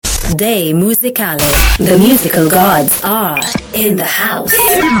Day Musicale. The musical gods are in the house.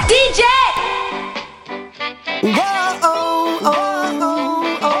 DJ!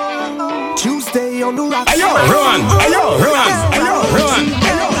 Tuesday on the rocks. Ayo, run!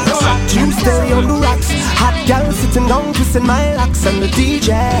 Tuesday on the rocks. Hot gal sitting down, twisting my locks, and the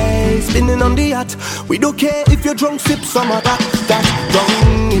DJ spinning on the yacht. We don't care if you're drunk, sip some of that. That's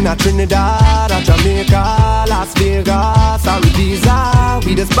wrong in a Trinidad, a Jamaica, Las Vegas, or Ibiza.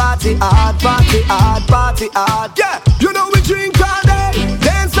 We just party hard, party hard, party hard. Yeah, you know we drink all day,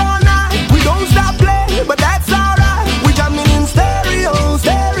 dance all night. We don't stop playing, but that's alright. We jamming in stereo,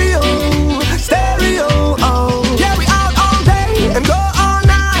 stereo, stereo. Oh, yeah, we out all day and go all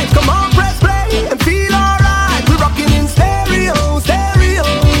night. Come on, press play and feel alright. We rocking in stereo, stereo,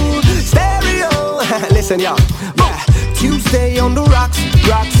 stereo. Listen, y'all. Yeah. Tuesday on the rocks,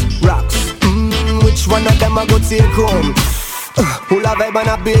 rocks, rocks. Which one of them I go take home? Who'll have vibe and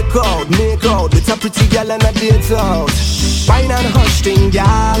a bake out, make out. It's a pretty girl and a date out. Wine and hush thing,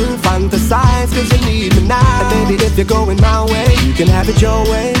 y'all. Fantasize cause you need me now. And baby, if you're going my way, you can have it your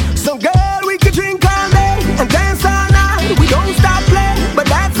way. So girl, we can drink all day and dance all night. We don't stop playing, but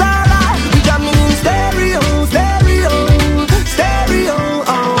that's alright. We jamming in stereo, stereo, stereo.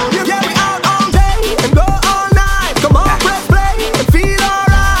 Oh, yeah, we out all day and go all night. Come on, press play and feel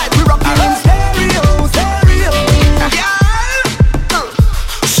alright. We rocking in stereo, stereo. Yeah.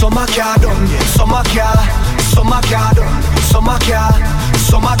 Summer car done, summer car, summer car done, summer car,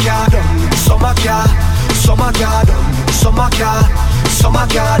 summer car done, summer car, summer car done, summer car, summer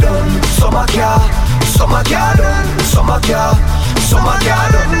car done, summer car, summer car done, summer car, summer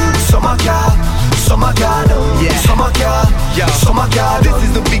car done, summer car, summer car done, yeah, summer car, yeah, summer car. This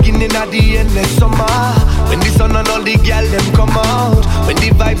is the beginning of the endless summer. When the sun and all the girl them come out, when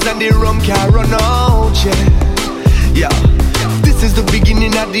the vibes and the rum can run out, yeah, yeah. This is the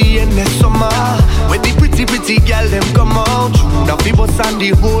beginning of the endless summer. When the pretty, pretty girl them come out, now people and the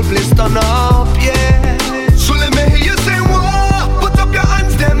whole place turn up, yeah. So let me hear you say, whoa. Put up your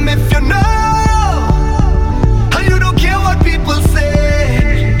hands them if you know. And you don't care what people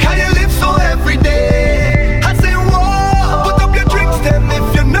say, can you live so every day? I say, whoa. Put up your drinks them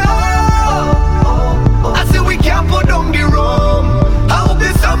if you know. I say we can't put down the rum. I hope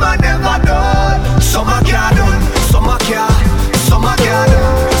this summer never done. Summer can't done, summer can't. Summer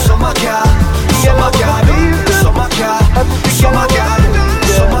garden, summer garden, summer garden, summer garden, summer garden,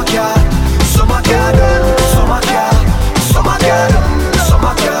 summer garden, summer garden, summer garden, summer garden,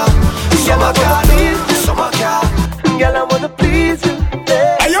 summer garden, summer garden, summer garden. Girl, I wanna please you.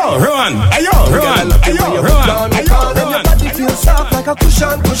 Ayo, run! Ayo, run! Ayo, run! Ayo, run! Your body feels soft like a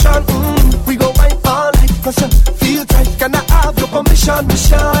cushion, cushion. We go wine all night 'cause you feel tight. Can I have your permission,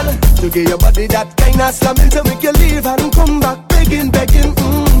 mission? To give your body that kind of slamming to make you leave and come back. Begging,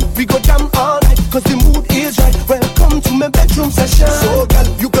 we go jam all night 'cause the mood is right. Welcome to my bedroom session. So girl,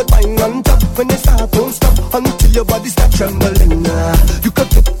 you could wind on top when they start, don't stop until your body start trembling. You could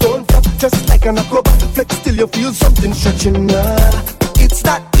flip, don't flop, just like an acrobat. Flex till you feel something stretching. It's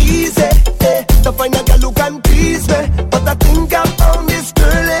not easy to find a girl who can please me, but I think I found this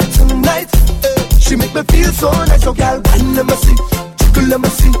girl tonight. She make me feel so nice. So girl, wine let me see, jiggle let me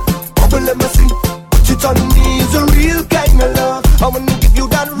see, bubble let me see. It on me is a real kind of love. I wanna give you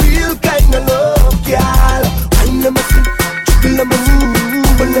that real kind of love, girl. Wine let me see, jiggle let me see,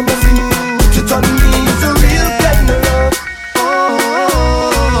 bubble let me see. It on me is a real kind of love. Oh,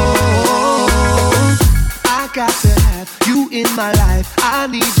 I got to have you in my life. I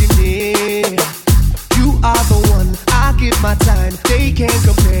need you near. You are the one. I give my time. They can't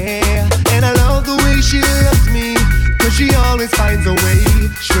compare. And I love the way she loves me, 'cause she always finds a way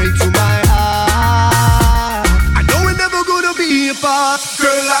straight to my heart. I know we're never gonna be apart.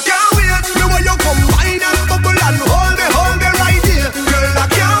 Girl, I can't wait. The way you come wine and bubble and hold me right here. Girl, I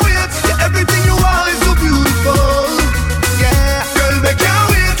can't wait. Yeah, everything you are is so beautiful. Yeah, girl, I can't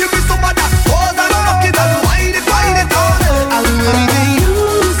wait. Give me some of that hold and rock it and wine it all. I'll do anything you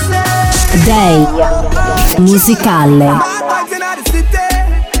say. Day Musicale.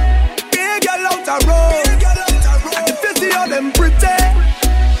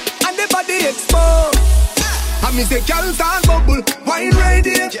 Me say, girl, start bubble, wine right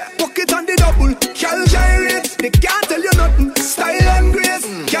here, pocket on the double, girl, gyrate, they can't tell you nothing, style and grace,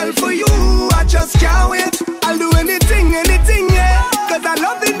 girl, for you, I just can't wait, I'll do anything, yeah, 'cause I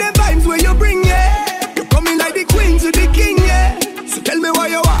love in the vibes where you bring, yeah, you're coming like the queen to the king, yeah, so tell me why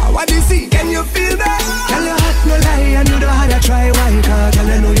you are, what do you see, can you feel that, girl, you hot, no lie, and you know how to try, why, 'cause girl,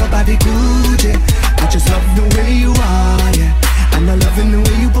 I know your body good, yeah, I just love the way you are, yeah, and I love the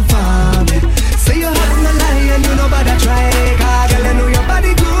way you perform, yeah. Say you're hot and a lie and you know about that try. Girl, I know your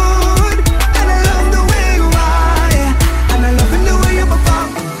body good.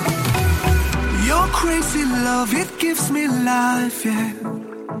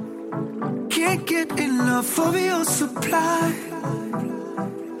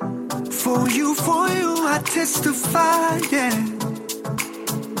 For you, I testify, yeah.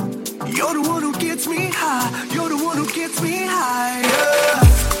 You're the one who gets me high. You're the one who gets me high, yeah.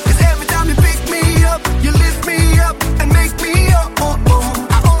 'Cause every time you pick me up, you lift me up and make me up, oh, oh.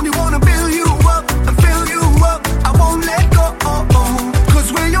 I only wanna build you up and fill you up. I won't let go, oh, oh.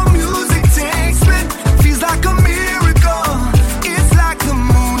 'Cause where your music takes me feels like a miracle. It's like the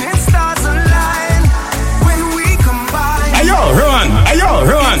moon and stars align when we combine. Ayo, run! Ayo,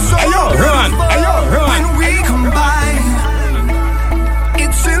 run! Ayo, run! Ayo, run! When we combine,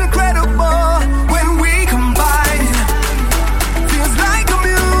 it's incredible. When we combine, feels like a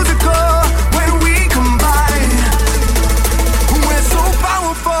musical. When we combine, we're so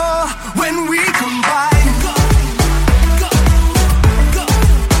powerful. When we combine.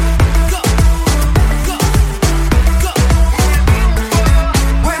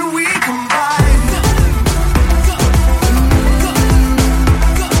 When we combine.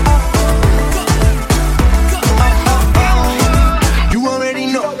 You already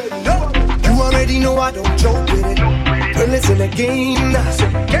know. You already know I don't joke with it. Girl, it's in the game now.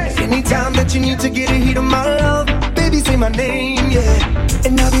 Anytime that you need to get a hit of my love, baby, say my name, yeah.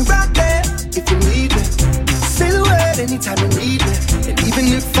 And I'll be right there if you need me. Say the word anytime you need me. And even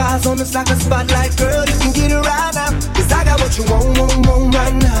if eyes on us like a spotlight, girl, you can get it right now. 'Cause I got what you want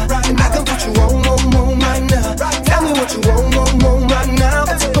right now. And I can put you on right now. Tell me what you want right now.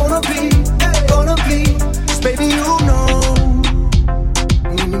 What's it gonna be? 'Cause baby, you know.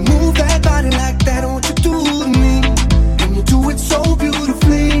 When you move that body like that, what you do to me, and you do it so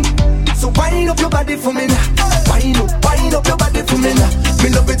beautifully. So wind up your body for me now. Wind up your body for me now. Me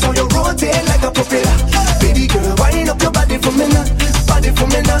love it how you rotate like a propeller. Baby girl, wind up your body for me now. Body for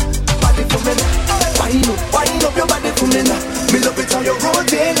me now. Body for me now. Wind up your body for me now. Me love it how you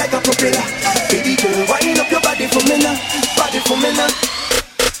rotate like a propeller. Baby girl, wind up your body for me now. Body for me now.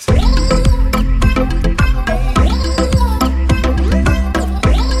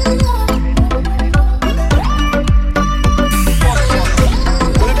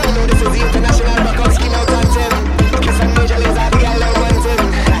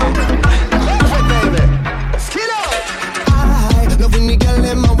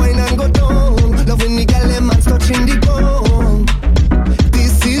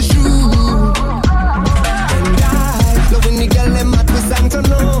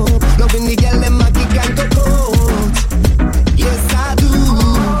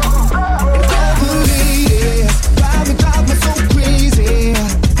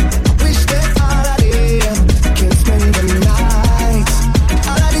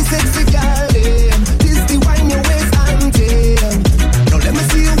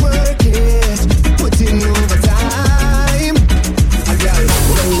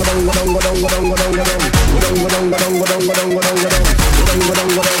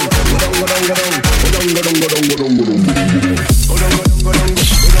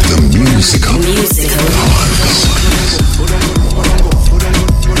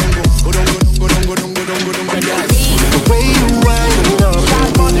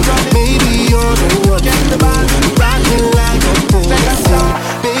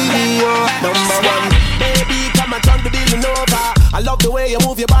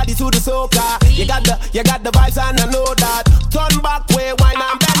 You got the vibes and I know that. Turn back way, wine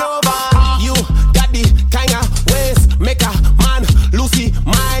and bend over. You got the kind of ways make a man lose his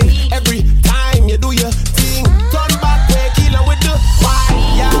mind. Every time you do your thing, turn back way, killer with the wine.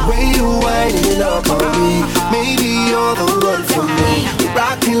 Yeah. The way you winding up on me, maybe you're the one for me. You're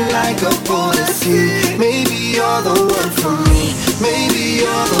rocking like a policy. Maybe you're the one for me. Maybe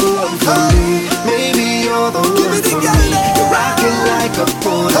you're the one for me. Maybe you're the one for me. You're rocking like a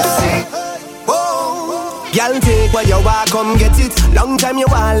policy. Y'all take what you want, come get it. Long time you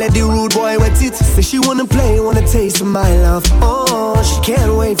want, let the rude boy wet it. Say she wanna play, wanna taste of my love. Oh, she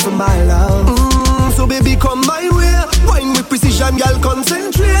can't wait for my love. So baby, come my way. Wine with precision, y'all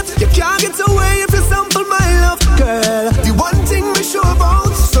concentrate. You can't get away if you sample my love, girl. The one thing we sure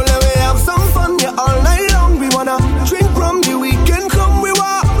about, so let me have some fun, yeah, all night long. We wanna drink from the weekend, come we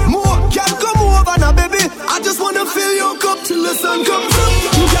want more. Y'all come over now, baby. I just wanna fill your cup till the sun comes up.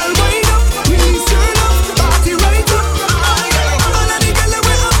 Y'all wind up, release your love.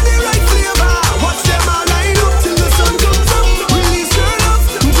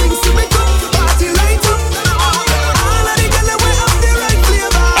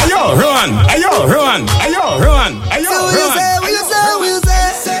 Run! Ayo, run! Ayo, run! Ayo, run! Ayo, So run!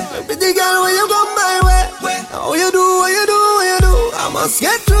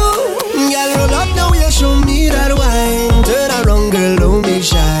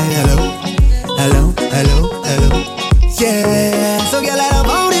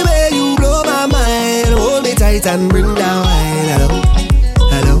 tight and bring down wine. Hello,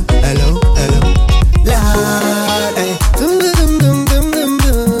 hello, hello, hello. Lord, eh. Dum dum dum dum dum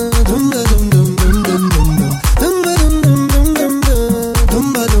dum dum dum dum dum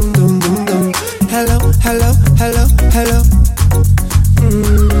dum dum dum dum. Hello, hello, hello, hello.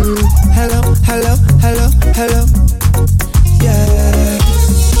 Hello, hello, hello, hello. Yeah,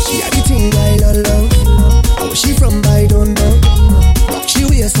 she had the thing I love. How she from I don't know. Rock she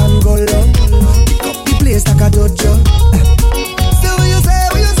waist and go low. Pick up the place like a dojo. So what you say,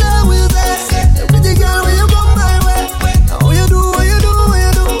 what you say, what you say? Pretty girl, when you come my way, how you do, what you do, what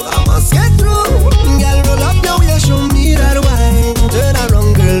you do? I must get through. Girl, roll up now, you show me that wine. Turn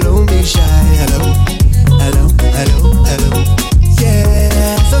around, girl, don't be shy. Hello, hello, hello, hello.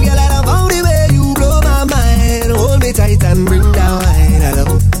 Yeah, so girl, I love how the way you blow my mind. Hold me tight and bring down wine. Hello,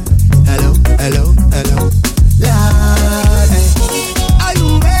 hello, hello, hello. Lord, hey. Are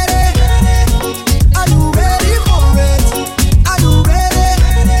you ready? Are you ready for it? Are you ready?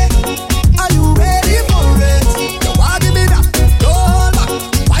 Are you ready for it? You want give me that? Roll back,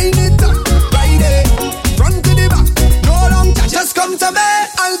 wind it up, ride it, front to the back, no long chat. Just come to me,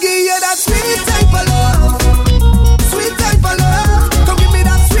 I'll give you that sweet type of love, sweet type of love. Come give me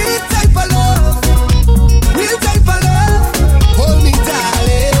that sweet type of love, real type of love. Hold me,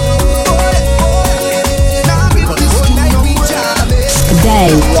 darling. Now we put this night we jamming.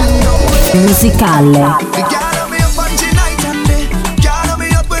 Dave musicale. The girl on me up on she night and day. Girl on me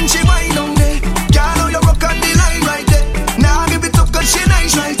up when she wine on day. Girl on you rock on the line right there. Now give it up 'cause she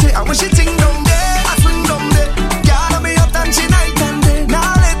nice right there. And when she ting down there, I swing down there. Girl on me up and she night and day.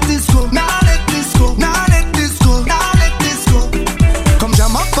 Now let this go, now let this go, now let this go, now let this go. Come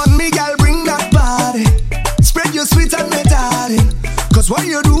jam up on me, girl, bring that body. Spread your sweet and me darling. 'Cause what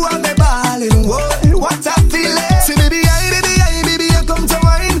you do on me balling, what a feeling. See baby, I come to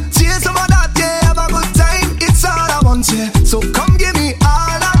wine. See some of that, yeah, have a good time. It's all I want, yeah. So come give me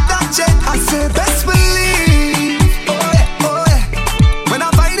all of that, yeah. I say best believe, oh yeah. When I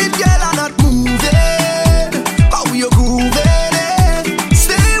find it, girl, I'm not moving. How you grooving it?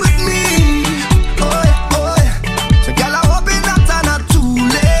 Stay with me, oh yeah. So girl, I'm hoping that I'm not too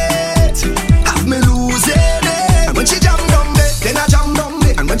late. Have me losing it. And when she jam down there, then I jam down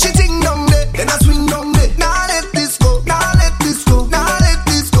there. And when she ting down there, then I swing down there. Now let this go, now let this go, now let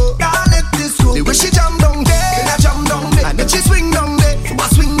this go, now let this go. The way she jam down there, then I jam down there. And then she swing down there, so I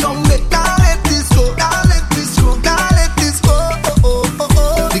swing down there. Now let this go, now let this go, now let this go. Oh, oh, oh,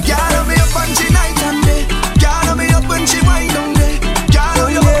 oh. The girl on me up on she night and day. Girl on me up when she wine down there. Girl on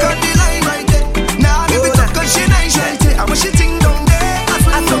you hook on the line right there. Now give it up 'cause she nice right there. And when she ting down there, I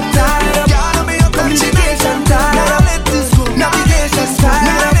swing down there. Girl on me up on she night and day. Now let this go, navigation style.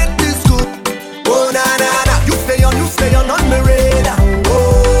 Now let this go. Oh na na na, you stay on me radar.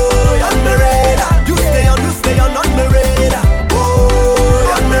 Oh, on me radar. You stay on me radar.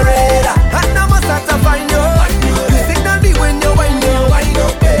 Oh, on me radar. And I must have to find you. You signal me when you wind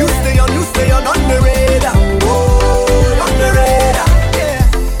up. You stay on me radar. Oh, on me radar. Yeah.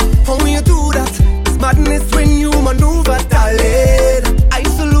 How you do that? It's madness when you maneuver, darling. I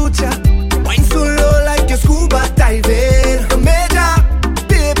salute ya. Wine so low like you're scuba diving. The major,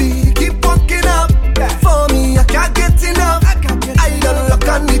 baby, keep walking up. For me, I can't get enough. I don't look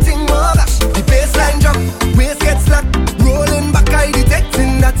on the thing more. The baseline drop, waist gets slack. Rolling back, I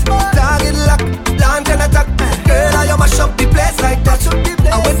detecting that. Target lock, launch and attack. Girl, I mash up the place like that.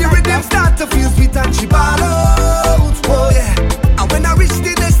 And when the rhythm start to feel sweet and she ball out, oh yeah. And when I reach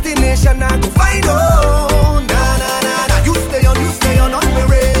the destination, I go find out. Na na na na, you stay on me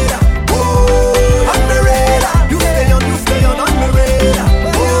radar. Oh, on me radar. You stay on me radar.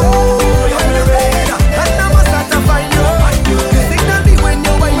 Oh, on me radar. And I must have to find you. You signal me when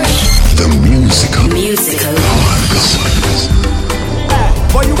you wine. The musical Musical.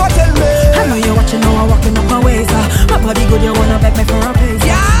 But you gotta tell me. I know you're watching, now I'm walking up my ways. My body good, you wanna beg me for a place.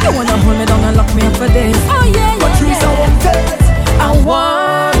 Yeah. You wanna hold me down and lock me up for days. Oh yeah, But you so wanted. I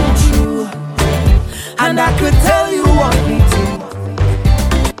want you, and I could tell you want me to.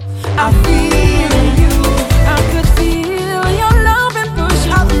 I feel you, I could feel your love and push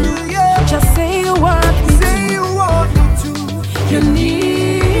you. Just say you want me to. You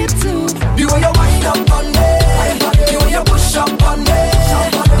need to. You want your wind up on me. You want your push up on me.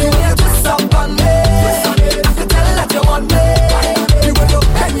 You want your twist up on me. I can tell that you want me. You want your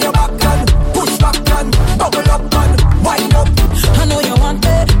bend your back and push back and bubble up and wind up. I know you want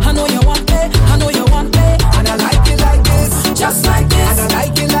it, I know you want it, I know you want it. And I like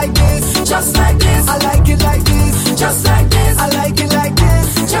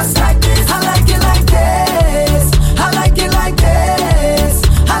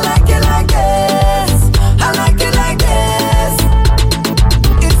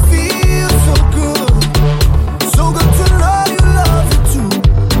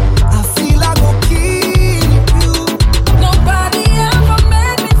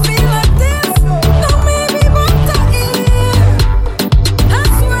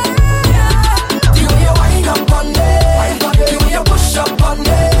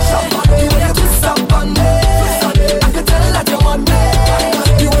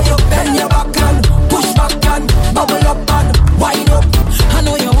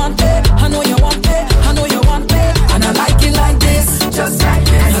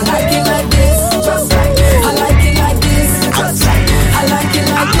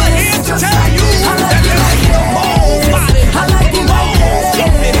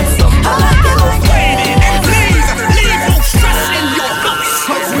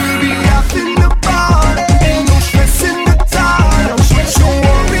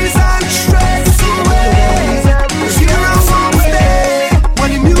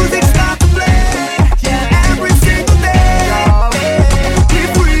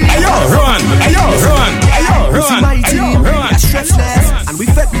And we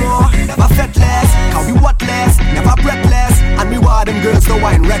fed more, never fed less. Cause we what less, never breathless. And we war them girls, the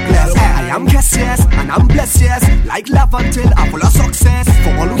wine reckless. I am guest, yes, and I'm blessed, yes. Like love until I'm full of success.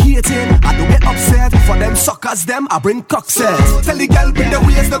 For all who hating, I don't get upset. For them suckers, them, I bring cocktails. Tell the girl, bring the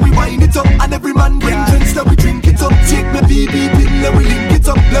ways that we wind it up. And every man bring drinks that we drink it up. Take me BB pin, let we link it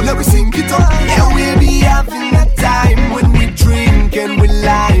up. Let we sink it up. Yeah, we'll be having a time when we drink and we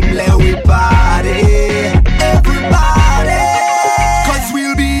lime. Let we party, everybody. Cause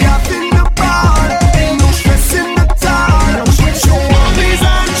we'll be having a ball. Ain't no stress in the town. Switch your worries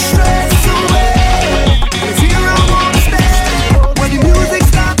and stress away. Zero on stage. When the music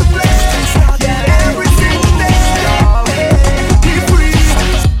starts to play, yeah, everything next. Be free.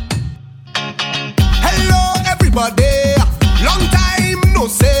 Hello everybody, long time no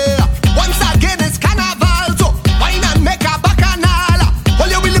say. Once again it's carnival, so wine and make a bacchanal. All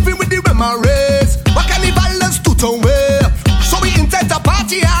you will living with the memories. What carnival is to away. So we intend to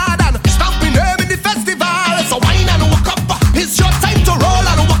party hard and stop in them in the festival. So wine and walk up, it's your time to roll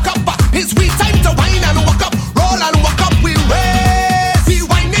and walk up. It's we time to wine and walk up, roll and walk up. We race, we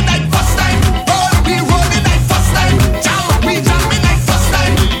whining like first time, roll, we rolling like first time, jam, we jamming like first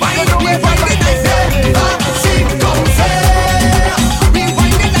time, wine, we whining like that. See, come say, we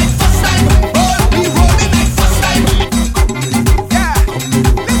whining like first time, roll, we rolling like first time. Yeah,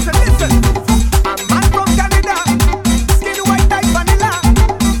 listen. I'm man from Canada, skin white like vanilla.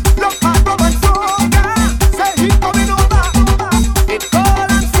 Look my rum and soda, say he coming over. It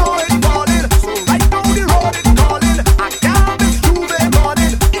call and so it falling, so right now the road it calling. I can't miss Tuesday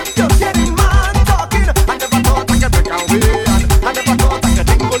morning. If you're getting man talking, I never thought I could break away. I never thought I could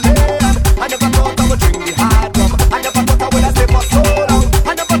tingle in. I never thought I would drink the hard rum. I never thought I would have stayed for so long.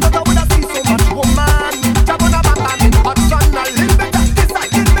 I never thought I would have seen so much woman. Jab on a bam in hot sun, a little bit of this, a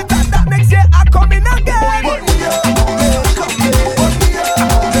little bit of that. Next year I come in again.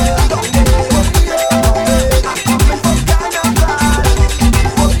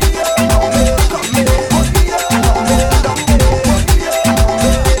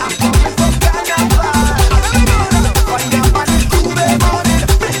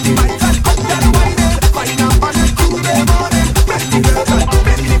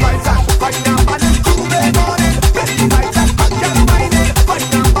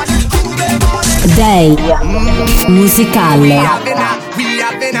 Day musicale. We having a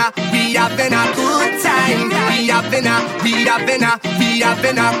good time. We having a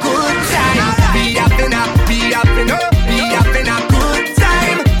good time. We having a good time. We having a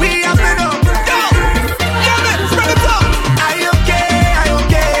spread it up. I okay.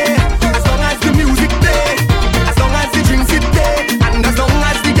 As long as the music play, as long as the drinks it play, and as long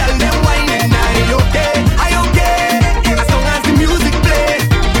as the girl them whining, I okay. As long as the music play,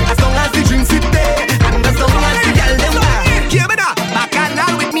 as long as the drinks it play, and as long as the girl them whining. Give me that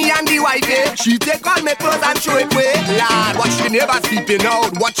bacchanal with me and the wife. She take all my clothes and throw it away. Lord, watch the neighbors sleeping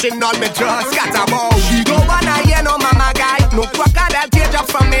out, watching all my drugs scatter about. She don't wanna hear no mama guy, no crocodile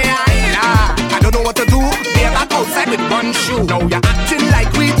teardrops from me eye. Nah, I don't know what to do. They're back outside with one shoe. Now you're acting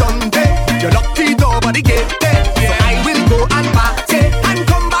like we done dead. You locked the door but the gate dead. So I will go and party and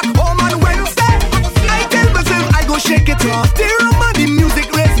come back home on Wednesday. I tell myself I go shake it off. The rum and the music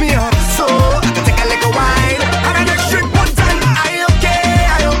raise me up, so I can take a little wine and I just drink one time. I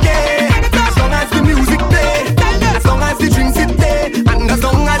okay. As long as the music play, as long as the drinks it play, and as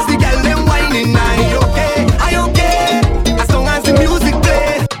long as the girl them whining, I okay. As long as the music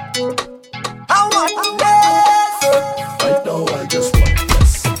play. I want this. Right now I just want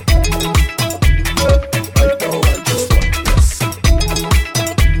this. Right now I just want this.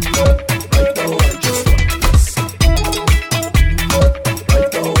 Right now I just want this. Right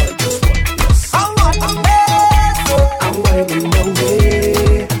now I just want this. I want this. I'm whining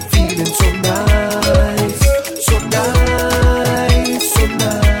away, feeling so nice, so nice, so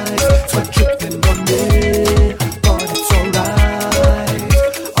nice. Sweat dripping on me, but it's alright,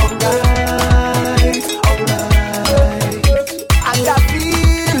 alright, alright. And I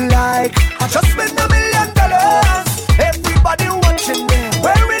feel like I just spent $1 million. Everybody watching me,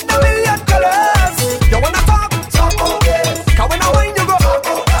 wearing $1 million. You wanna talk? Talk about it. Cause when I wine you go,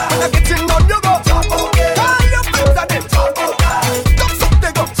 when I get in on you go, talk about it. Call your friends and them, talk about that. Ducks up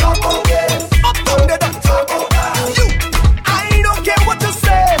they go, talk about it. Up down they don't, talk about that. You, I don't care what you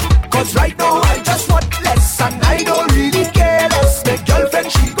say, cause right now I just want less, and I don't really care less. My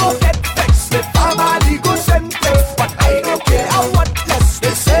girlfriend she go get vexed, my family go send text, but I don't care I want less. They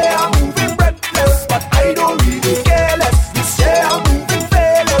say I'm moving breathless, but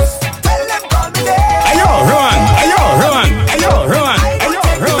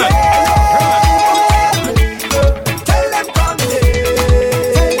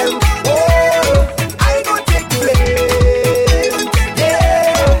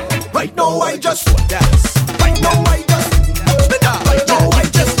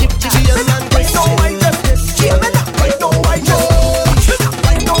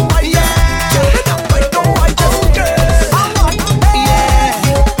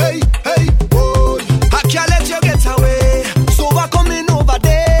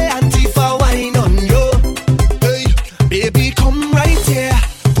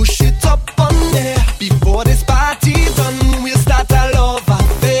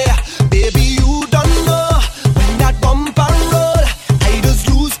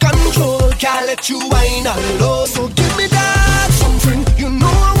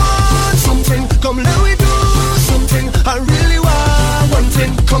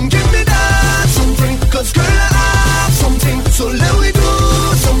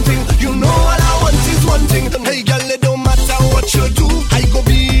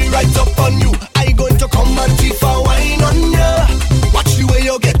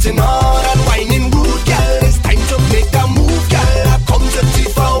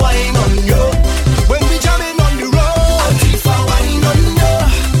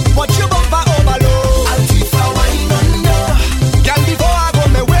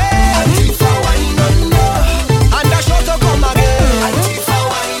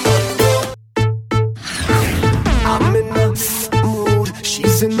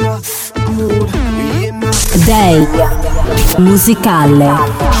Day musicale.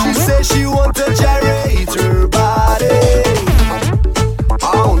 She says she want to gyrate her body.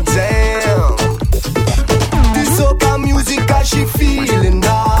 Oh damn. This soca music got she feeling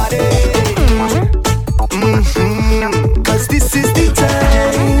naughty. Cause this is the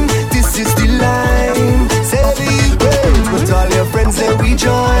time, this is the line. Celebrate with all your friends that we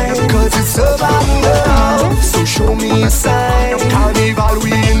join. Cause it's about love, so show me a sign. Carnival,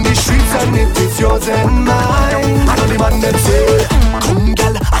 we in the streets and it is yours and mine. I know the man them say, come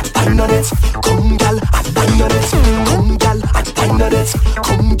gal, I find on it. Come gal, I find on it. Come gal, I find on it.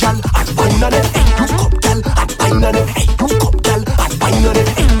 Come gal, I find on it. Hey, you come gal, I find on it. Hey, you come gal, I find on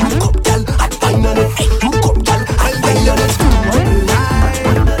it. Hey, you come gal, I find on it. Hey, you come gal, I find on it.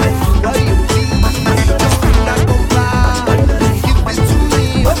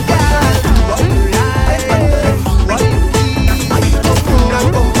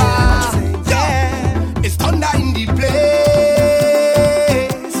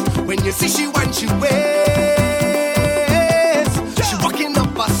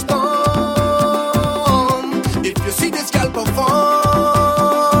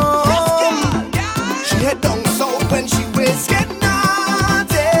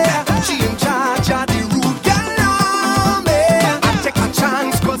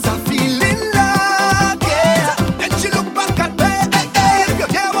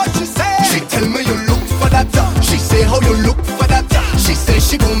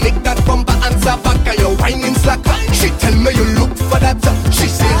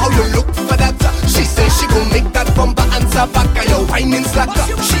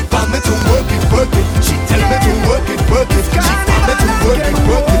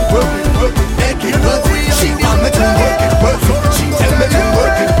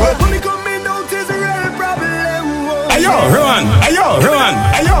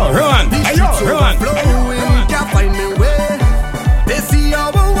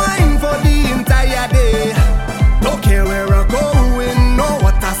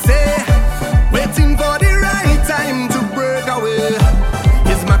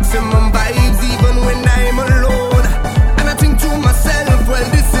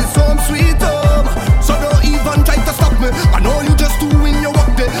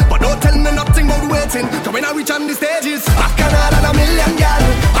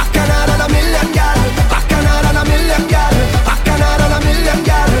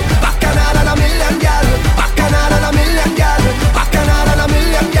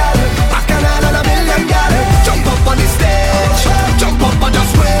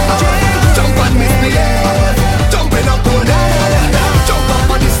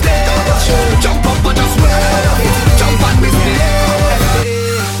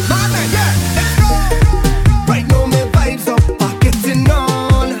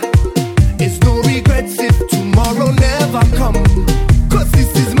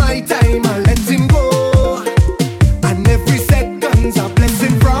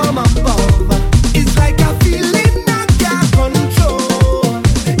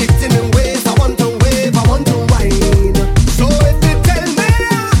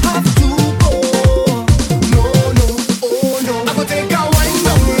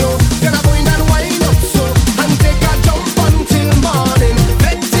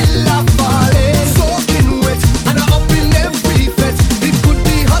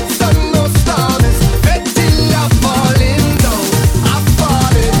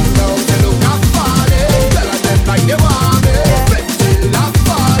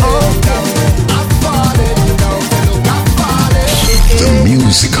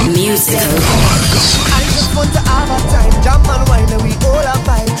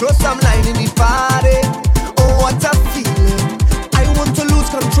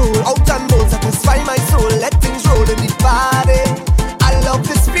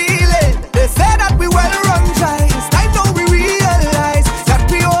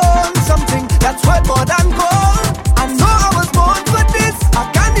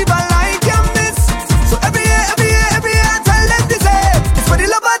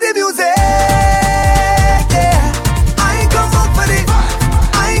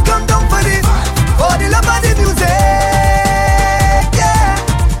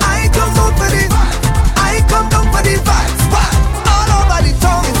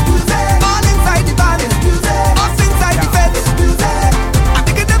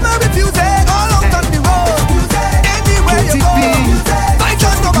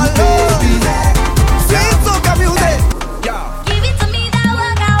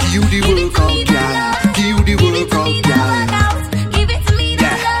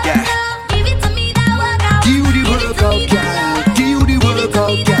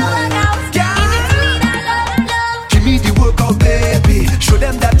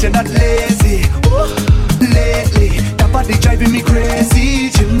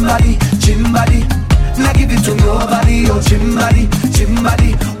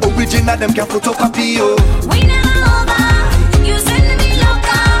 of them can photocopy you. We never over, you send me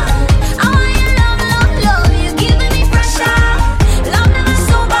loca. I want your love, love, love. You giving me pressure. Love never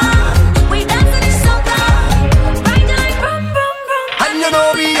sober. We dance in the soca. Right like brum, brum, brum. And you know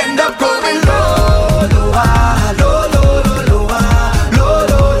we end up going low, lower, low, low, low, lower, low,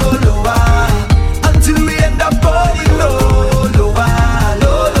 low, low, lower, until we end up going low, lower,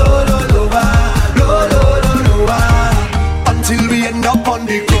 low, low, low, lower, low, low, low, lower, until we end up on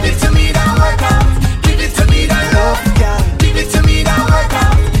the ground. Give it to me that workout. Give it to me that love, girl. Give it to me that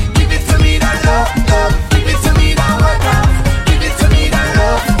workout. Give it to me that love, love. Give it to me that workout. Give it to me that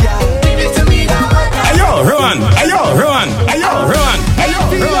love, girl. Give it to me that workout. Ayo, run! Ayo, run! Ayo, run! Ayo,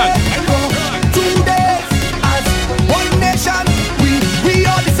 run! Today, as one nation, we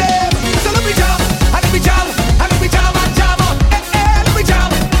are the same. So let me jam, and let me jam, and let me jam and jam up. Let me jam,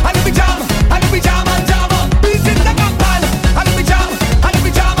 and let me jam, and let me jam and jam up. Beat in the campaign, and let me jam, and let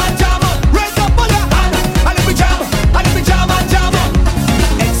me jam and jam up. Raise up on your hand, and let me jam, and let me jam and jam up.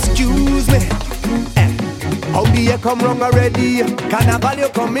 Excuse me, how do you come wrong already? Carnival you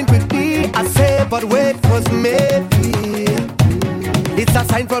coming quickly, I say, but wait for maybe. It's a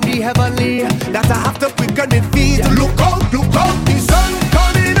sign from the heavenly that I have to quicken my feet. Look out, the sun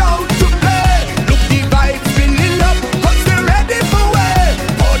coming out to play. Look, the vibes filling up, 'cause we're ready for way.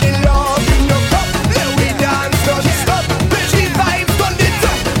 Pour the love in your cup, let we dance, don't stop. Let the vibes on the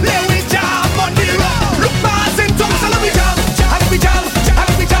top, let we jam on the rock. Look past in tongues, so let me jam, and let me jam, and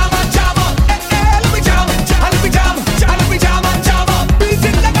let me jam and jam up. Let me jam, and let me jam, and let me jam and jam up. Beat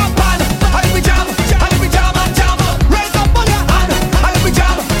it like a pan, and let me jam, and let me jam and jam up. Raise up on your hand, and let me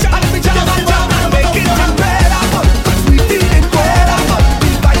jam, and let me jam and jam up. Make it incredible, 'cause we feel incredible. We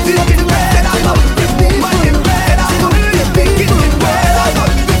vibe feel incredible. The movement incredible. We make it incredible.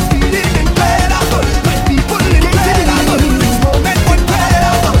 We feel it incredible. My people incredible. This moment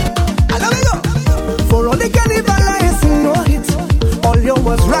incredible. And let me go. For all the cannibalize, no hit. All you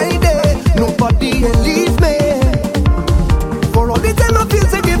was right there. Nobody leave me. For all the time I feel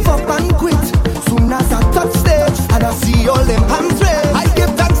to give up and quit. Soon as I touch stage and I see all them hands raised, I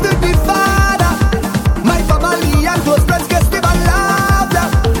give thanks to the Father. My family and close friends guess they love them.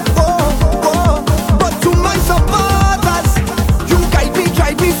 But to my supporters, you guide me,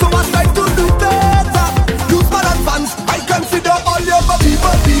 drive me, so I strive to do better. Use my advance, I consider all your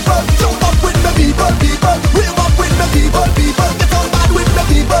people. Jump up with the people. Wave up with the people. Get on bad with the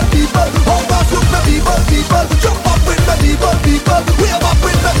people. Over with the people. Jump up with the people. Wave up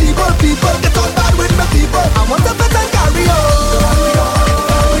with the people. Get on bad with the people. I want to bet and carry on.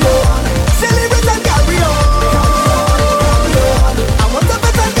 Celebrate and carry on. I want to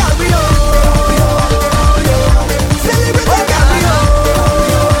bet and carry on. Celebrate and carry on.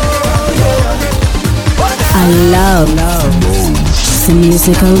 I love the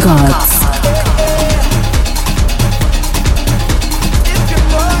musical gods.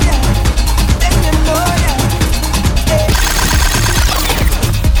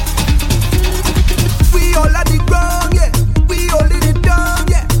 We all at the ground, yeah. We holding it down,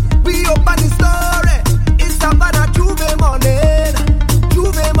 yeah. We open the story. It's about a Juve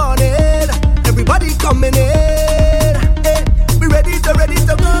morning. Everybody coming in. Hey, we ready to go,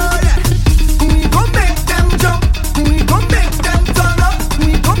 yeah. We gon' make them jump. We gon' make them turn up. We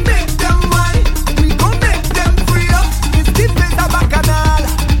gon' make them whine. We gon' make them free up. This place a bacchanal.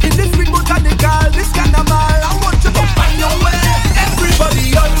 In this street botanical, this carnival. I want you to find your way. Everybody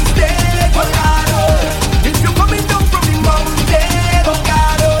on stage, Colorado. If you're coming down from the mountain,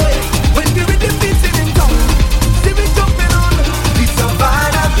 Colorado. When the rhythm beats in town, see me jumping on the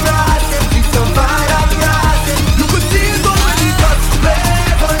Savannah grass. The Savannah grass. You could see it already just play,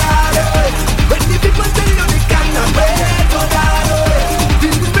 Colorado. When the people tell you they cannot play, Colorado.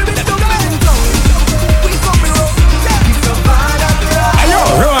 Feel the spirit jumping in town. We coming up, the Savannah grass. Ayo,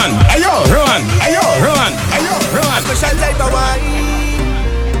 run! Ayo, run! Ayo, run! Ayo, run! Special type of wine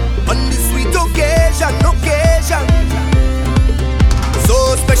on this sweet occasion. So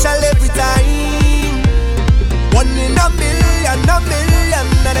special every time. One in a million,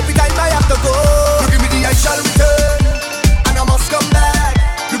 and every time I have to go. You give me the I shall return, and I must come back.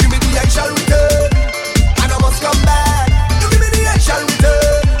 You give me the I shall return, and I must come back. You give me the I shall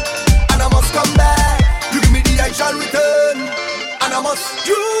return, and I must come back. You give me the I shall return, and I must.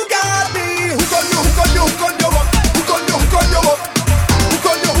 You got me. Who gon' you up? Who gon' you up? Who gon' you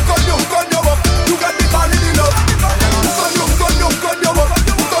up? You got me falling in love. Who gon' you up? Who gon' you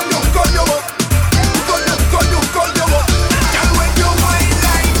up? Can when you whine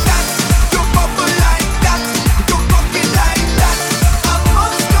like that, you bubble like that,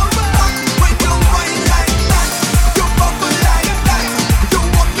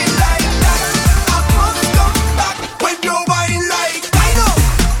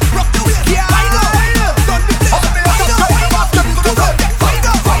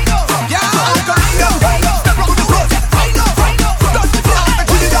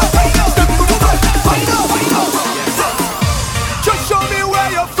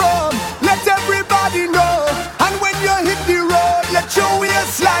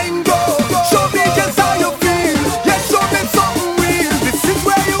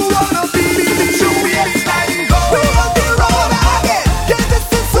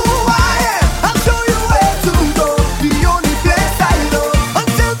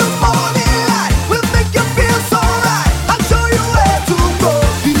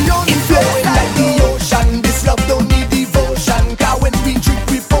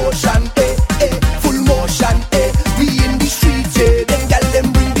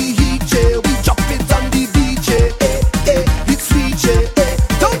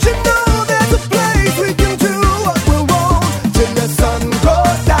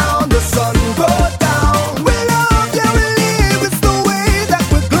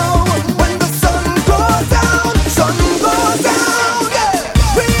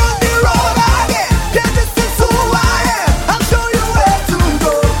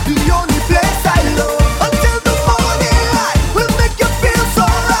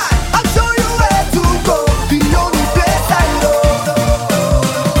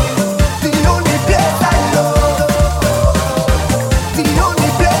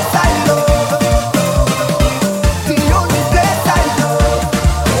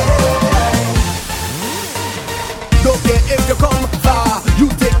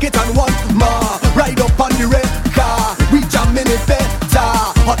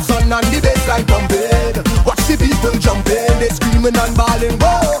 and balling.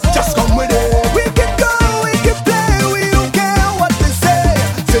 Whoa, just come with it. We can go, we can play, we don't care what they say.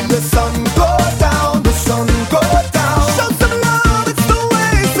 Till the sun go down, the sun go down. Show some love, it's the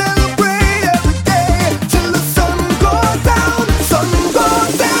way. Celebrate every day. Till the sun go down, sun go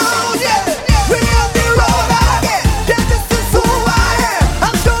down. Yeah, we on the road again. Yeah, this is who I am.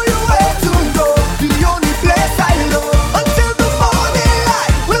 I'll show you where to go. The only place I know. Until the morning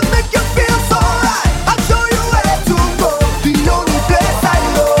light will make you feel so right. I'll show you where to go. The only place I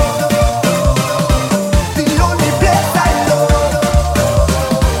know. The only place I know.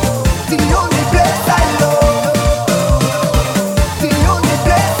 The only place I know. The only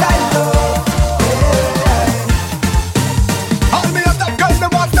place I know. All me of that girl,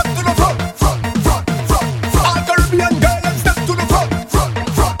 them want step to the front. All Caribbean girl, them step to the front.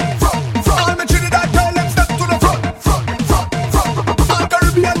 All me Trinidad girl, them step to the front. All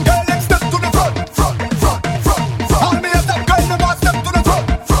Caribbean girl, them step to the front. All me of that girl, them want step to the front.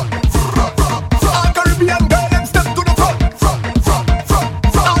 All Caribbean girl, them step to the front.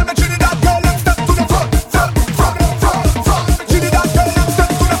 All me Trinidad girl, them step to the front. All me Trinidad girl, them step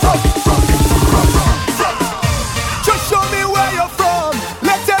to the front. Just show me where you're from,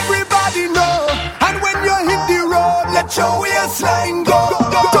 let everybody know. And when you hit the road, let your waistline go.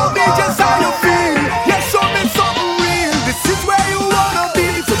 Don't be just how you feel, yeah, show me something real. This is where you wanna be,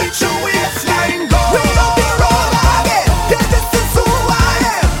 so let your waistline go. We on the road again, yeah, this is who I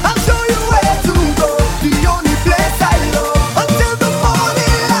am. I'll show you where to go, the only place I know. Until the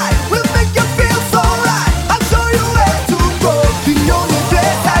morning light will make you feel so right. I'll show you where to go, the only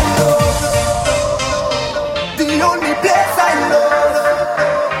place I know. The only place I know.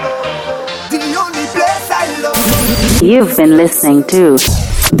 The only place I know. You've been listening to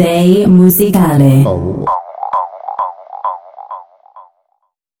Day Musicale.